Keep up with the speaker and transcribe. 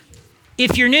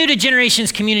If you're new to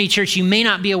Generations Community Church, you may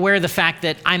not be aware of the fact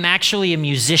that I'm actually a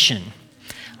musician.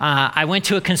 I went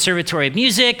to a conservatory of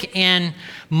music, and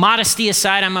modesty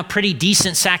aside, I'm a pretty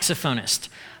decent saxophonist.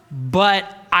 But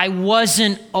I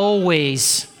wasn't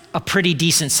always a pretty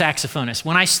decent saxophonist.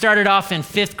 When I started off in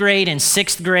 5th grade and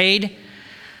 6th grade,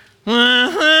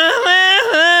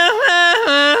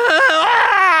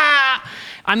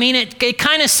 I mean, it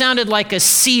kind of sounded like a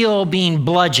seal being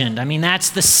bludgeoned. I mean,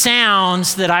 that's the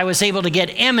sounds that I was able to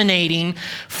get emanating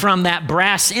from that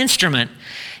brass instrument.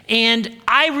 And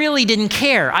I really didn't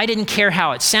care. I didn't care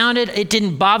how it sounded. It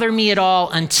didn't bother me at all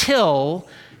until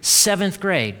 7th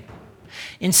grade.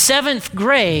 In 7th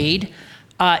grade,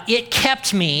 it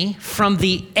kept me from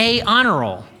the A honor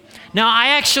roll.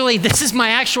 Now, this is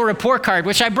my actual report card,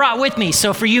 which I brought with me.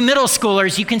 So for you middle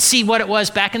schoolers, you can see what it was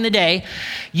back in the day.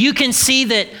 You can see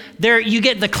that you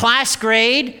get the class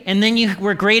grade, and then you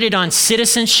were graded on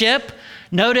citizenship.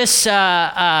 Notice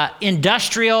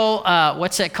industrial,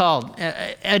 what's that called?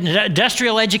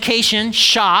 Industrial education,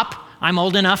 shop. I'm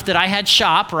old enough that I had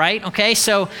shop, right? Okay,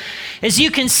 so as you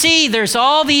can see, there's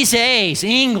all these A's: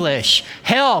 English,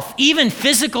 health, even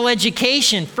physical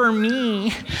education for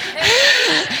me.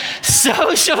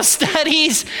 Social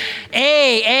studies,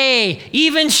 A,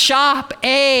 even shop,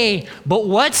 A. But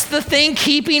what's the thing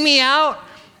keeping me out?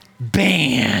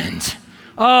 Band.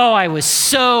 Oh, I was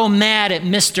so mad at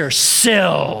Mr.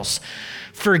 Sills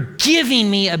for giving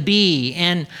me a B,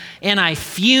 and I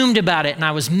fumed about it, and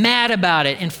I was mad about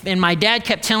it, and my dad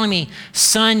kept telling me,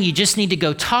 son, you just need to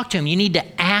go talk to him. You need to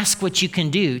ask what you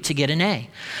can do to get an A.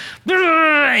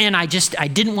 And I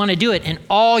didn't want to do it, and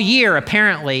all year,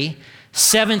 apparently,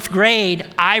 7th grade,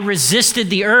 I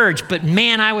resisted the urge, but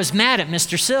man, I was mad at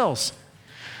Mr. Sills.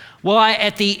 Well,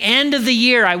 at the end of the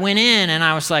year, I went in, and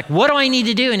I was like, what do I need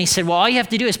to do? And he said, well, all you have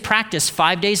to do is practice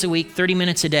 5 days a week, 30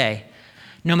 minutes a day.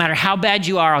 No matter how bad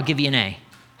you are, I'll give you an A.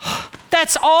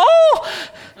 That's all?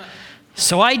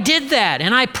 So I did that,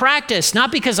 and I practiced,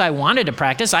 not because I wanted to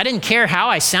practice. I didn't care how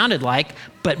I sounded like,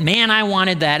 but man, I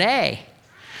wanted that A.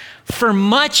 For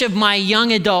much of my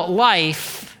young adult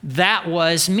life, that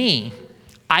was me.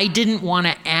 I didn't want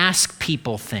to ask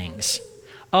people things.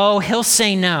 Oh, he'll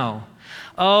say no.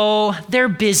 Oh, they're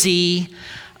busy.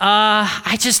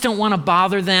 I just don't want to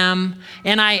bother them.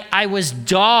 And I was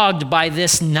dogged by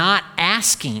this not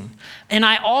asking. And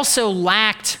I also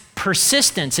lacked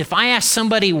persistence. If I asked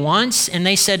somebody once and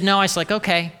they said no, I was like,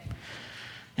 okay.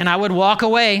 And I would walk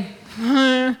away,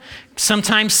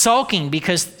 sometimes sulking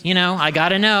because, I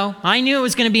got a no. I knew it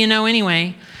was going to be a no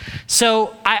anyway.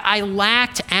 So I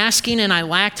lacked asking and I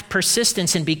lacked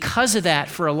persistence. And because of that,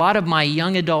 for a lot of my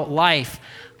young adult life,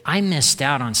 I missed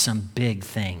out on some big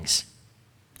things.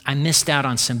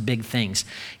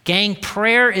 Gang,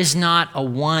 prayer is not a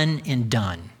one and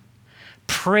done.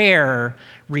 Prayer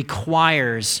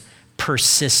requires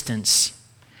persistence.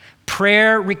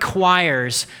 My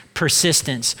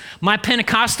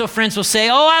Pentecostal friends will say,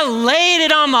 oh, I laid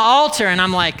it on the altar. And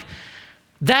I'm like,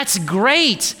 that's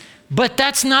great, but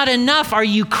that's not enough. Are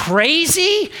you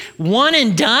crazy? One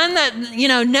and done?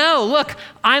 No, look,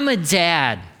 I'm a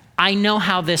dad. I know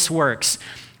how this works.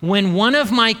 When one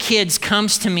of my kids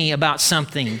comes to me about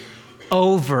something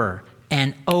over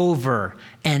and over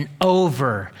and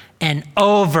over and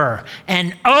over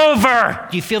and over,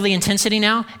 do you feel the intensity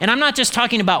now? And I'm not just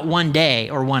talking about 1 day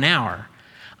or 1 hour.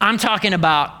 I'm talking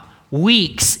about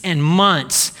weeks and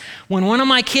months. When one of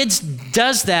my kids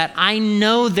does that, I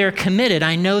know they're committed.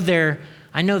 I know they're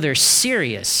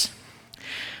serious.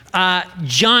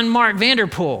 John Mark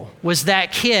Vanderpool was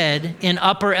that kid in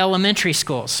upper elementary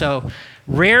school. So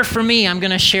rare for me, I'm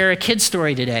going to share a kid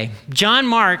story today. John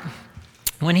Mark,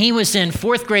 when he was in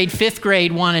 4th grade, 5th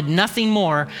grade, wanted nothing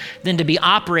more than to be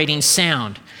operating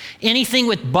sound. Anything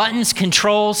with buttons,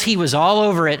 controls, he was all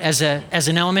over it as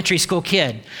an elementary school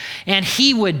kid. And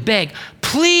he would beg,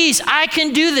 please, I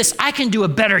can do this. I can do a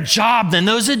better job than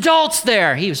those adults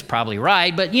there. He was probably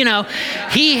right, but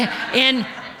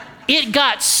it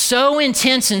got so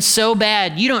intense and so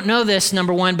bad. You don't know this,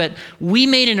 number one, but we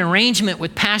made an arrangement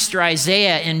with Pastor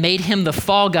Isaiah and made him the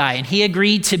fall guy. And he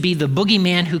agreed to be the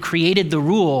boogeyman who created the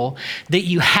rule that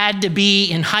you had to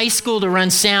be in high school to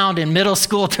run sound and middle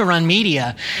school to run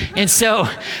media. And so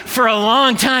for a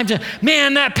long time,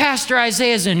 man, that Pastor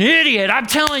Isaiah is an idiot. I'm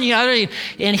telling you.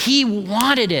 And he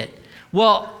wanted it.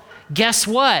 Well, guess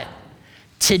what?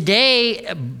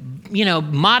 Today,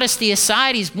 modesty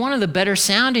aside, he's one of the better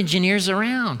sound engineers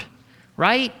around,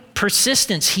 right?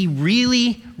 Persistence. He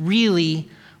really, really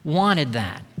wanted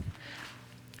that.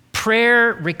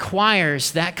 Prayer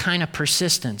requires that kind of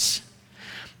persistence.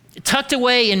 Tucked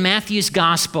away in Matthew's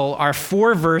gospel are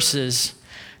 4 verses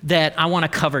that I want to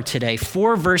cover today.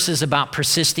 4 verses about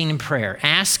persisting in prayer: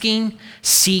 asking,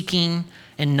 seeking,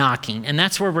 and knocking. And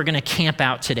that's where we're going to camp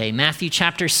out today. Matthew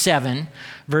chapter 7,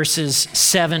 verses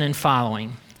 7 and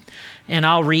following. And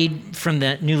I'll read from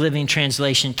the New Living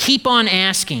Translation. Keep on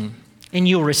asking, and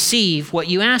you'll receive what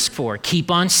you ask for. Keep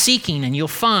on seeking, and you'll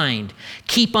find.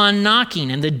 Keep on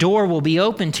knocking, and the door will be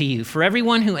open to you. For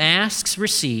everyone who asks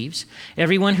receives,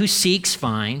 everyone who seeks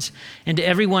finds, and to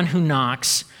everyone who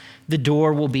knocks, the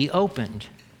door will be opened.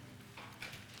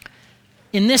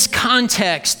 In this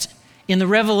context, in the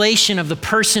revelation of the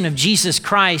person of Jesus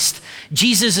Christ,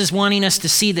 Jesus is wanting us to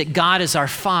see that God is our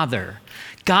Father.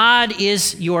 God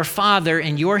is your Father,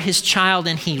 and you're his child,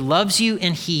 and he loves you,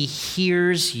 and he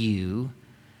hears you.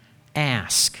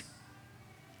 Ask.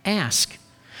 Ask.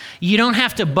 You don't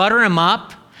have to butter him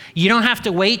up. You don't have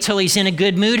to wait till he's in a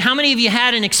good mood. How many of you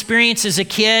had an experience as a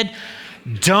kid?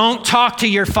 Don't talk to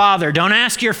your father. Don't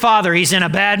ask your father. He's in a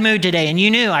bad mood today. And you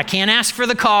knew, I can't ask for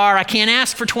the car. I can't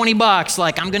ask for $20.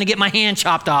 Like, I'm going to get my hand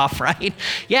chopped off, right?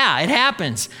 Yeah, it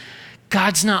happens.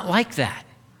 God's not like that.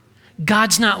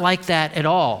 God's not like that at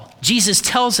all. Jesus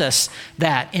tells us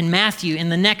that in Matthew, in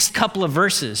the next couple of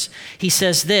verses. He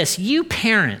says this: you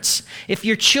parents, if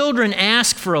your children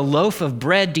ask for a loaf of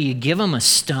bread, do you give them a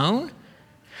stone?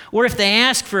 Or if they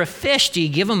ask for a fish, do you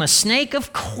give them a snake?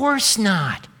 Of course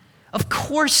not. Of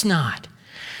course not.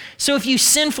 So if you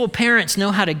sinful parents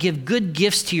know how to give good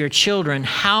gifts to your children,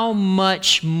 how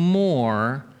much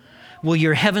more will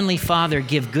your heavenly Father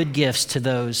give good gifts to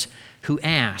those who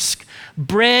ask?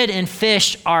 Bread and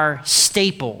fish are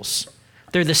staples.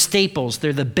 They're the staples.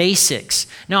 They're the basics.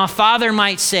 Now, a father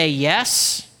might say,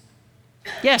 yes.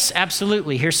 Yes,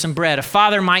 absolutely. Here's some bread. A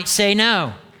father might say,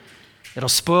 no. It'll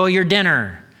spoil your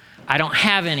dinner. I don't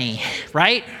have any,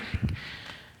 right?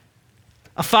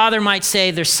 A father might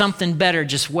say, there's something better,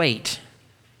 just wait.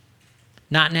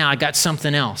 Not now, I got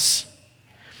something else.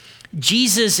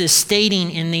 Jesus is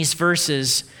stating in these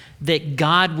verses that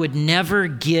God would never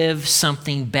give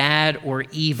something bad or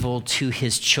evil to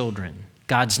his children.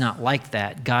 God's not like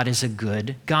that. God is a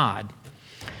good God.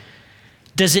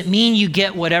 Does it mean you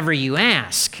get whatever you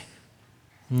ask?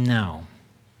 No.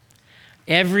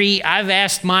 I've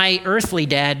asked my earthly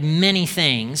dad many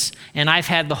things, and I've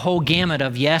had the whole gamut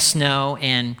of yes, no,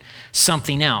 and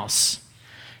something else.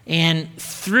 And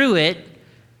through it,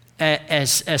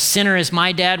 as a sinner as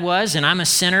my dad was, and I'm a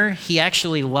sinner, he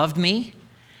actually loved me.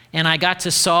 And I got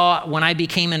to saw when I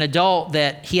became an adult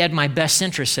that he had my best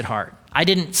interests at heart. I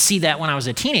didn't see that when I was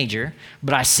a teenager,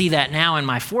 but I see that now in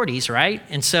my 40s, right?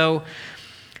 And so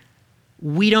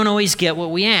we don't always get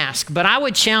what we ask. But I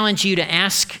would challenge you to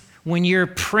ask when you're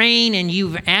praying and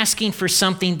you're asking for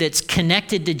something that's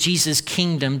connected to Jesus'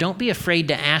 kingdom, don't be afraid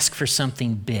to ask for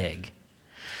something big.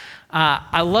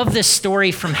 I love this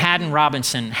story from Haddon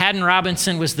Robinson. Haddon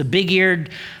Robinson was the big-eared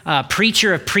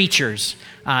preacher of preachers.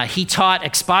 He taught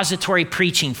expository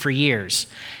preaching for years.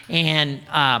 And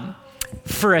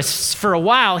for a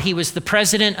while, he was the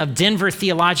president of Denver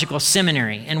Theological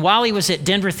Seminary. And while he was at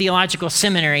Denver Theological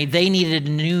Seminary, they needed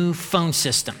a new phone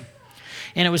system.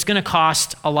 And it was going to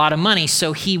cost a lot of money.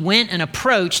 So he went and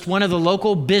approached one of the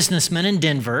local businessmen in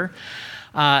Denver,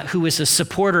 who was a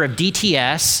supporter of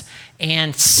DTS,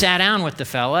 and sat down with the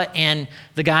fella. And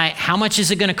the guy, how much is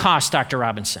it going to cost, Dr.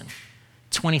 Robinson?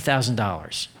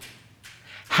 $20,000.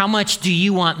 How much do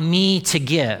you want me to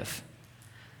give?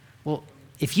 Well,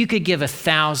 if you could give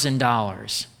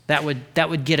 $1,000, that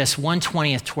would get us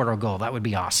 1/20th toward our goal. That would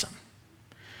be awesome.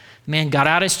 The man got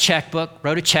out his checkbook,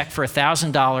 wrote a check for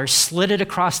 $1,000, slid it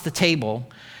across the table,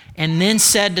 and then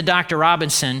said to Dr.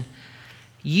 Robinson,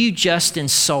 "You just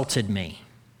insulted me."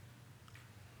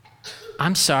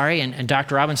 I'm sorry. And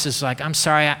Dr. Robinson's like, "I'm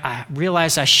sorry. I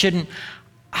realize I shouldn't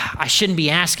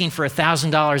be asking for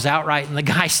 $1,000 outright." And the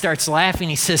guy starts laughing.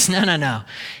 He says, No.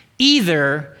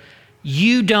 Either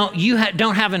you don't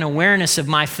have an awareness of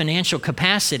my financial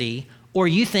capacity, or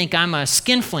you think I'm a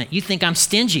skinflint. You think I'm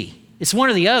stingy. It's one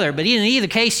or the other, but in either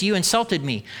case, you insulted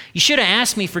me. You should have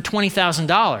asked me for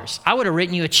 $20,000. I would have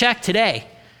written you a check today.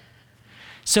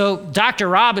 So Dr.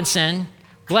 Robinson,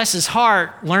 bless his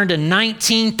heart, learned a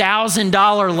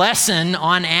 $19,000 lesson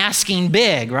on asking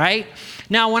big, right?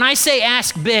 Now, when I say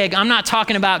ask big, I'm not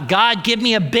talking about, God, give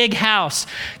me a big house.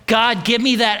 God, give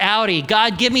me that Audi.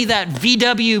 God, give me that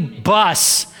VW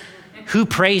bus. Who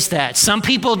prays that? Some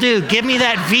people do. Give me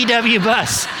that VW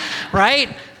bus,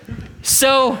 right?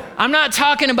 So I'm not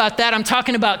talking about that. I'm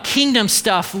talking about kingdom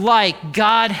stuff like,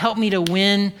 God, help me to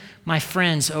win my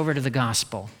friends over to the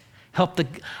gospel. I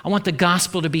want the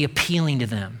gospel to be appealing to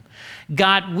them.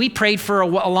 God, we prayed for a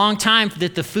long time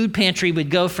that the food pantry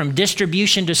would go from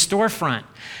distribution to storefront.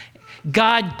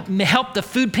 God helped the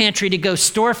food pantry to go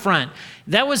storefront.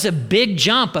 That was a big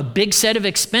jump, a big set of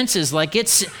expenses. Like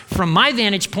from my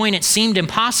vantage point, it seemed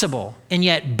impossible. And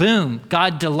yet, boom,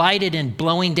 God delighted in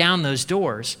blowing down those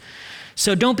doors.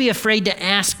 So don't be afraid to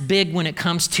ask big when it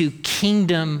comes to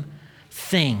kingdom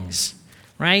things,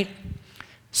 right?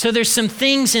 So there's some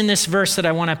things in this verse that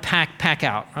I want to pack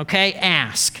out, okay?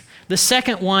 Ask. The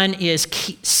second one is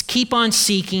keep on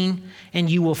seeking and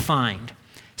you will find.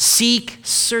 Seek,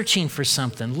 searching for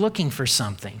something, looking for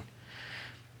something.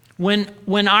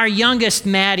 When our youngest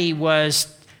Maddie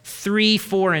was 3,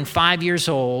 4, and 5 years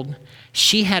old,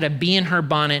 she had a bee in her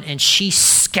bonnet and she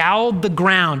scoured the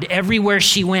ground everywhere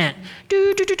she went,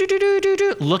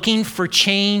 looking for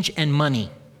change and money.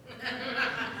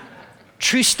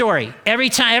 True story. Every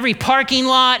parking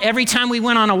lot, every time we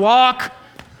went on a walk,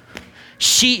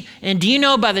 and do you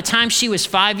know by the time she was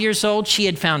 5 years old, she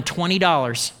had found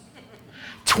 $20.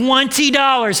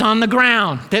 $20 on the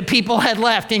ground that people had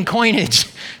left in coinage.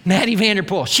 Maddie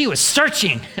Vanderpool, she was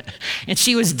searching and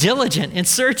she was diligent in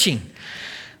searching.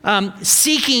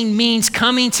 Seeking means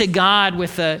coming to God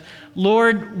with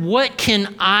Lord, what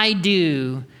can I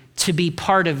do to be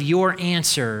part of your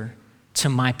answer to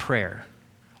my prayer?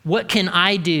 What can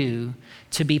I do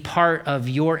to be part of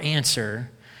your answer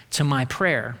to my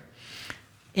prayer?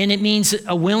 And it means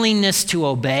a willingness to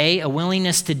obey, a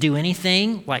willingness to do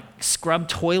anything like scrub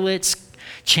toilets,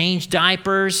 change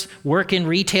diapers, work in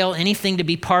retail, anything to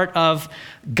be part of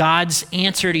God's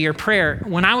answer to your prayer.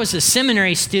 When I was a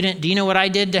seminary student, do you know what I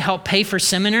did to help pay for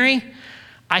seminary?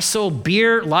 I sold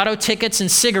beer, lotto tickets, and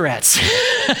cigarettes.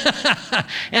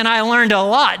 And I learned a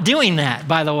lot doing that,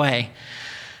 by the way.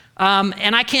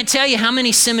 And I can't tell you how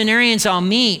many seminarians I'll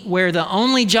meet where the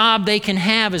only job they can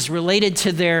have is related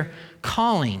to their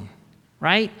calling,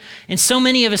 right? And so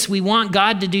many of us, we want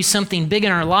God to do something big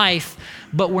in our life,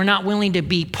 but we're not willing to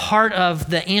be part of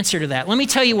the answer to that. Let me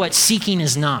tell you what seeking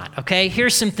is not, okay?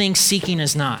 Here's some things seeking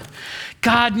is not.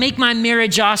 God, make my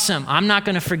marriage awesome. I'm not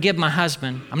going to forgive my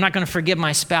husband. I'm not going to forgive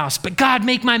my spouse, but God,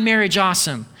 make my marriage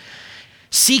awesome.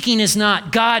 Seeking is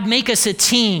not, God, make us a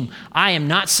team. I am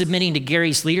not submitting to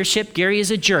Gary's leadership. Gary is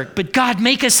a jerk, but God,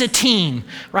 make us a team,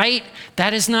 right?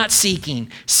 That is not seeking.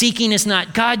 Seeking is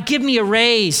not, God, give me a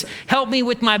raise. Help me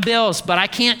with my bills, but I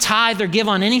can't tithe or give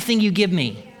on anything you give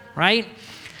me, right?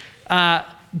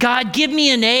 God, give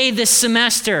me an A this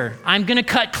semester. I'm going to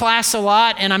cut class a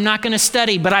lot and I'm not going to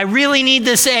study, but I really need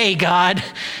this A, God,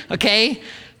 okay?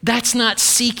 That's not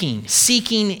seeking.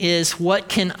 Seeking is, what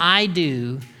can I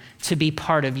do to be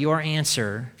part of your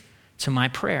answer to my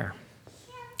prayer?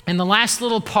 And the last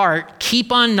little part,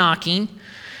 keep on knocking,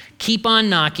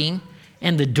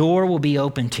 and the door will be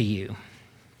open to you.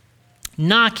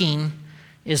 Knocking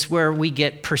is where we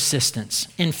get persistence.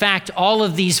 In fact, all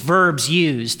of these verbs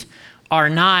used are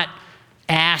not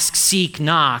ask, seek,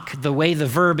 knock. The way the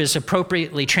verb is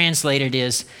appropriately translated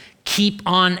is keep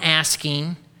on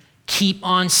asking, keep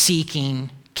on seeking,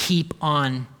 keep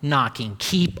on knocking,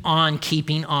 keep on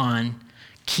keeping on,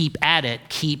 keep at it,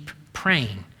 keep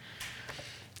praying.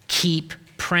 Keep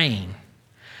praying.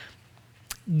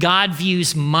 God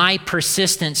views my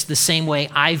persistence the same way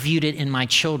I viewed it in my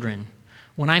children.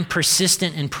 When I'm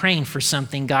persistent in praying for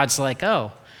something, God's like,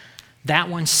 oh, that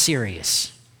one's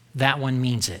serious. That one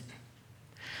means it.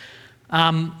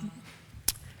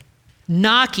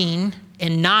 Knocking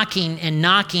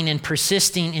and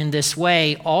persisting in this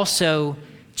way also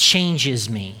changes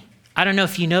me. I don't know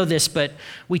if you know this, but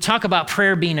we talk about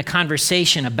prayer being a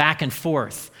conversation, a back and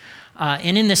forth.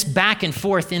 And in this back and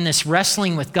forth, in this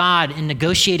wrestling with God and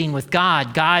negotiating with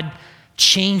God, God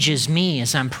changes me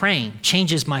as I'm praying,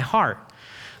 changes my heart.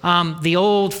 The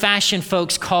old-fashioned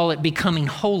folks call it becoming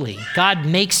holy. God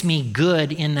makes me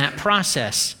good in that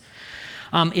process.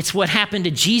 It's what happened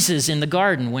to Jesus in the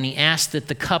garden when he asked that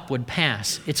the cup would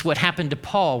pass. It's what happened to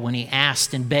Paul when he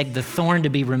asked and begged the thorn to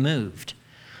be removed.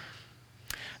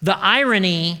 The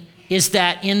irony is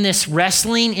that in this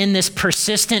wrestling, in this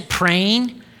persistent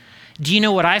praying, do you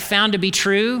know what I found to be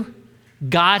true?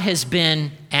 God has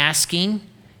been asking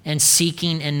and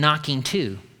seeking and knocking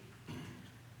too.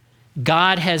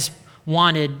 God has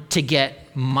wanted to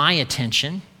get my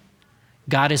attention.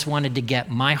 God has wanted to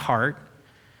get my heart.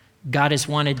 God has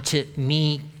wanted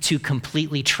me to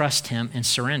completely trust him and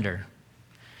surrender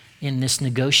in this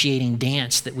negotiating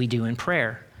dance that we do in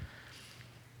prayer.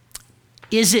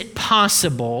 Is it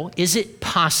possible,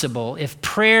 if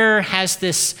prayer has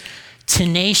this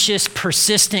tenacious,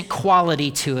 persistent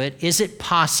quality to it, is it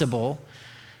possible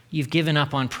you've given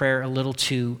up on prayer a little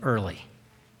too early?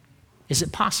 Is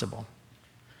it possible?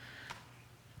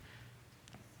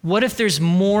 What if there's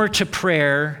more to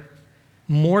prayer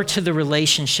more to the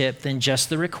relationship than just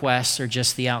the requests or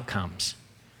just the outcomes?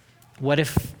 What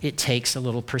if it takes a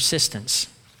little persistence?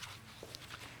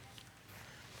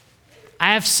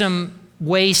 I have some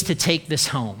ways to take this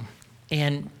home.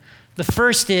 And the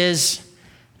first is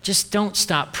just don't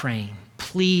stop praying.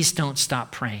 Please don't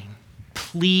stop praying.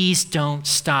 Please don't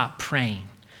stop praying.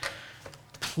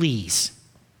 Please.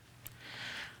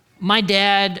 My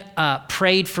dad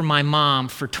prayed for my mom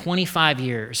for 25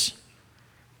 years.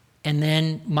 And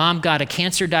then mom got a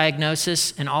cancer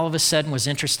diagnosis and all of a sudden was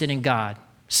interested in God,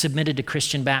 submitted to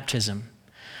Christian baptism.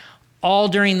 All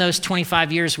during those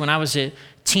 25 years when I was a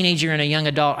teenager and a young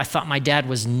adult, I thought my dad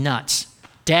was nuts.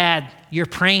 Dad, you're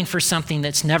praying for something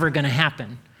that's never going to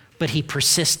happen. But he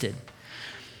persisted.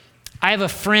 I have a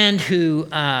friend who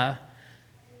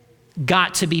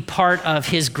got to be part of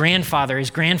his grandfather.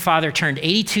 His grandfather turned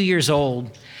 82 years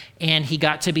old, and he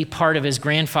got to be part of his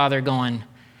grandfather going.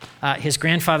 His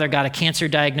grandfather got a cancer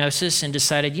diagnosis and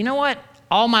decided, you know what?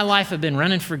 All my life I've been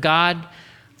running for God.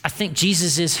 I think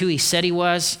Jesus is who he said he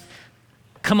was.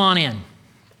 Come on in.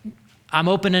 I'm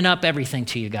opening up everything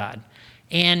to you, God.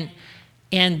 And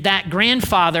that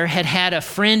grandfather had a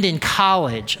friend in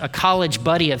college, a college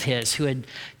buddy of his who had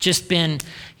just been,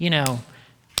 you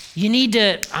need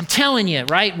to, I'm telling you,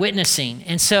 right, witnessing.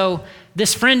 And so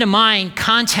this friend of mine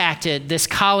contacted this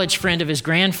college friend of his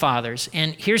grandfather's.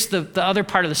 And here's the other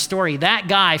part of the story. That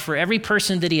guy, for every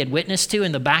person that he had witnessed to,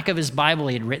 in the back of his Bible,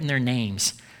 he had written their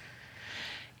names.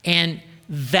 And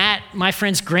that, my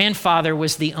friend's grandfather,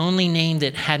 was the only name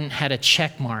that hadn't had a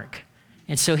check mark.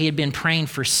 And so he had been praying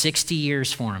for 60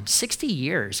 years for him. 60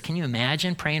 years. Can you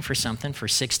imagine praying for something for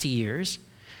 60 years?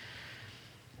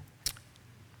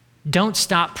 Don't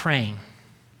stop praying.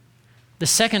 The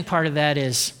second part of that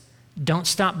is don't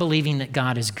stop believing that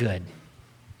God is good.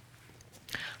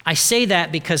 I say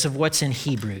that because of what's in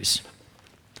Hebrews.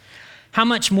 How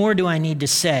much more do I need to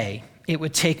say? It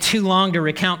would take too long to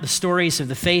recount the stories of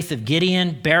the faith of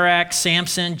Gideon, Barak,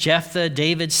 Samson, Jephthah,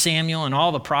 David, Samuel, and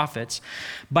all the prophets.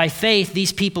 By faith,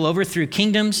 these people overthrew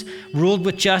kingdoms, ruled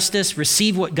with justice,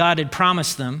 received what God had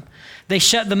promised them. They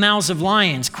shut the mouths of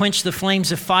lions, quenched the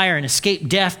flames of fire, and escaped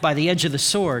death by the edge of the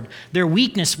sword. Their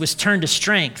weakness was turned to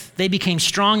strength. They became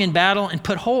strong in battle and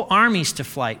put whole armies to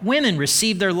flight. Women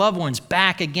received their loved ones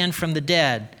back again from the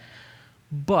dead.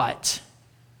 But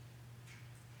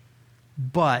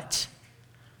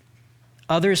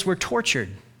others were tortured,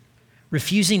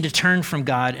 refusing to turn from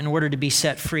God in order to be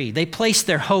set free. They placed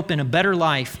their hope in a better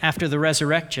life after the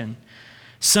resurrection.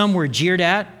 Some were jeered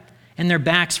at, and their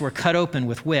backs were cut open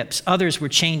with whips. Others were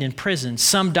chained in prison.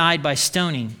 Some died by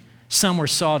stoning. Some were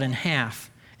sawed in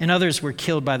half, and others were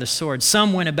killed by the sword.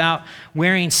 Some went about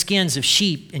wearing skins of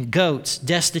sheep and goats,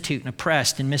 destitute and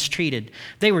oppressed and mistreated.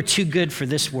 They were too good for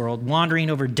this world, wandering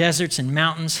over deserts and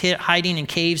mountains, hiding in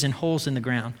caves and holes in the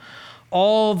ground.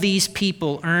 All these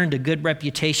people earned a good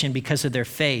reputation because of their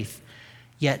faith,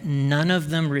 yet none of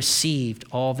them received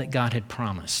all that God had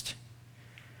promised.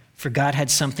 For God had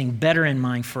something better in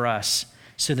mind for us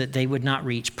so that they would not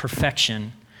reach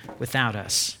perfection without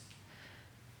us.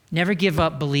 Never give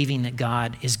up believing that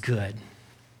God is good.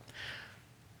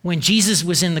 When Jesus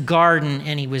was in the garden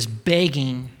and he was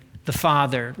begging the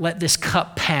Father, let this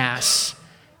cup pass,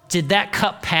 did that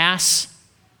cup pass?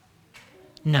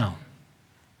 No.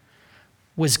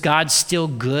 Was God still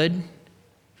good?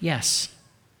 Yes.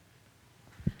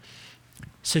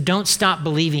 So don't stop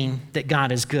believing that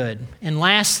God is good. And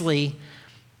lastly,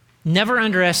 never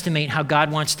underestimate how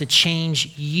God wants to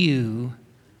change you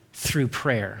through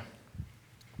prayer.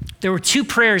 There were two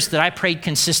prayers that I prayed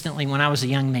consistently when I was a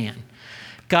young man.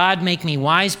 God, make me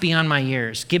wise beyond my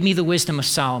years. Give me the wisdom of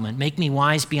Solomon. Make me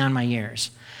wise beyond my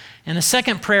years. And the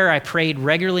second prayer I prayed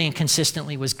regularly and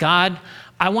consistently was, God,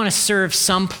 I want to serve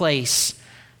someplace,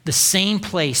 the same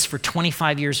place for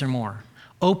 25 years or more.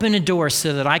 Open a door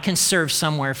so that I can serve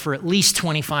somewhere for at least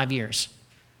 25 years.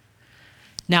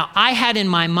 Now, I had in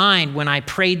my mind when I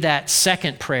prayed that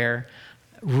second prayer,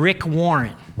 Rick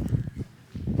Warren,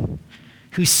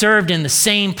 who served in the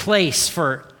same place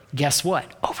for, guess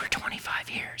what, over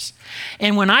 25 years.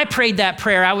 And when I prayed that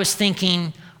prayer, I was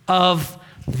thinking of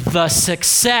the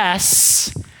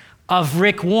success of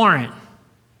Rick Warren.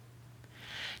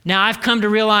 Now, I've come to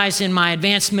realize in my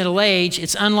advanced middle age,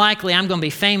 it's unlikely I'm going to be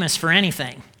famous for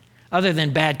anything other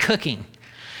than bad cooking.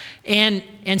 And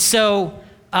so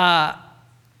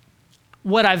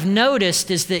what I've noticed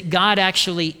is that God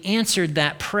actually answered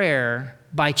that prayer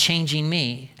by changing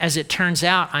me. As it turns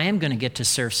out, I am going to get to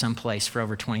serve someplace for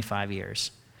over 25 years.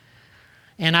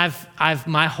 And I've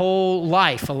my whole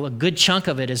life, a good chunk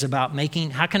of it is about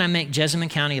how can I make Jessamine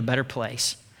County a better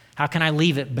place? How can I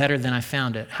leave it better than I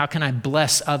found it? How can I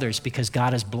bless others because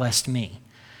God has blessed me?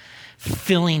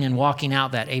 Filling and walking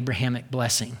out that Abrahamic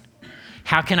blessing.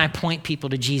 How can I point people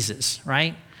to Jesus,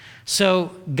 right?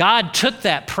 So God took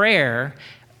that prayer.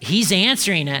 He's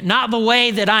answering it, not the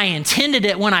way that I intended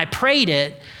it when I prayed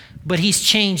it, but he's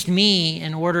changed me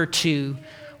in order to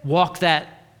walk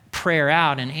that prayer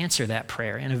out and answer that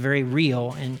prayer in a very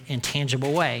real and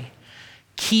tangible way.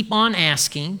 Keep on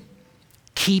asking,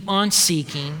 keep on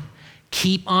seeking,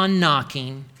 keep on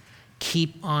knocking,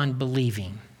 keep on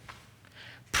believing.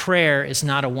 Prayer is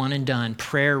not a one and done.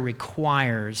 Prayer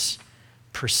requires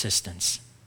persistence.